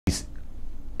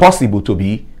possible to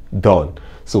be done.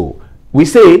 So we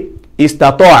say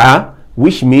istata'a,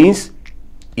 which means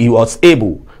he was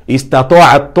able.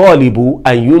 Istata'a at-talibu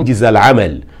an yunjiz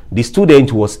al-amal. The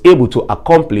student was able to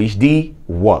accomplish the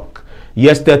work.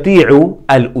 Yastati'u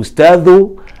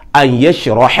al-ustadhu an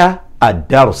yashraha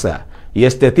ad-darsa.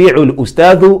 Yastati'u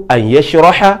al-ustadhu an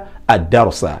yashraha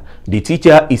ad-darsa. The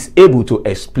teacher is able to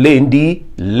explain the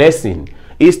lesson.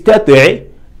 Istati',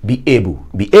 be able.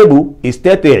 Be able,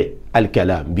 istati'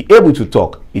 al-kalam. Be able to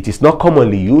talk. It is not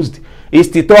commonly used.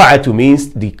 Istita'atu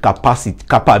means the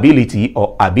capability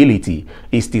or ability.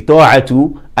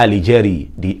 Istita'atu al-jari,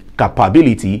 the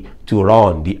capability to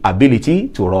run, the ability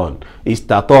to run.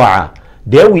 Istata'a.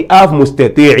 Then we have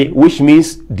mustati'i, which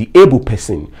means the able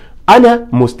person. Ana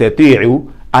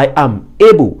mustati'u, I am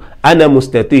able. Ana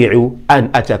mustati'u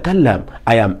an atakallam,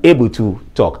 I am able to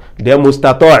talk. Then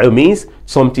mustata'u means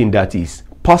something that is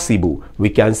possible. We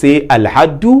can say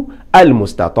al-haddu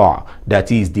al-mustata',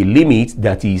 that is the limit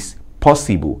that is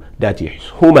possible, that is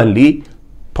humanly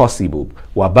possible.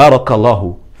 Wa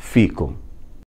barakallahu fikum.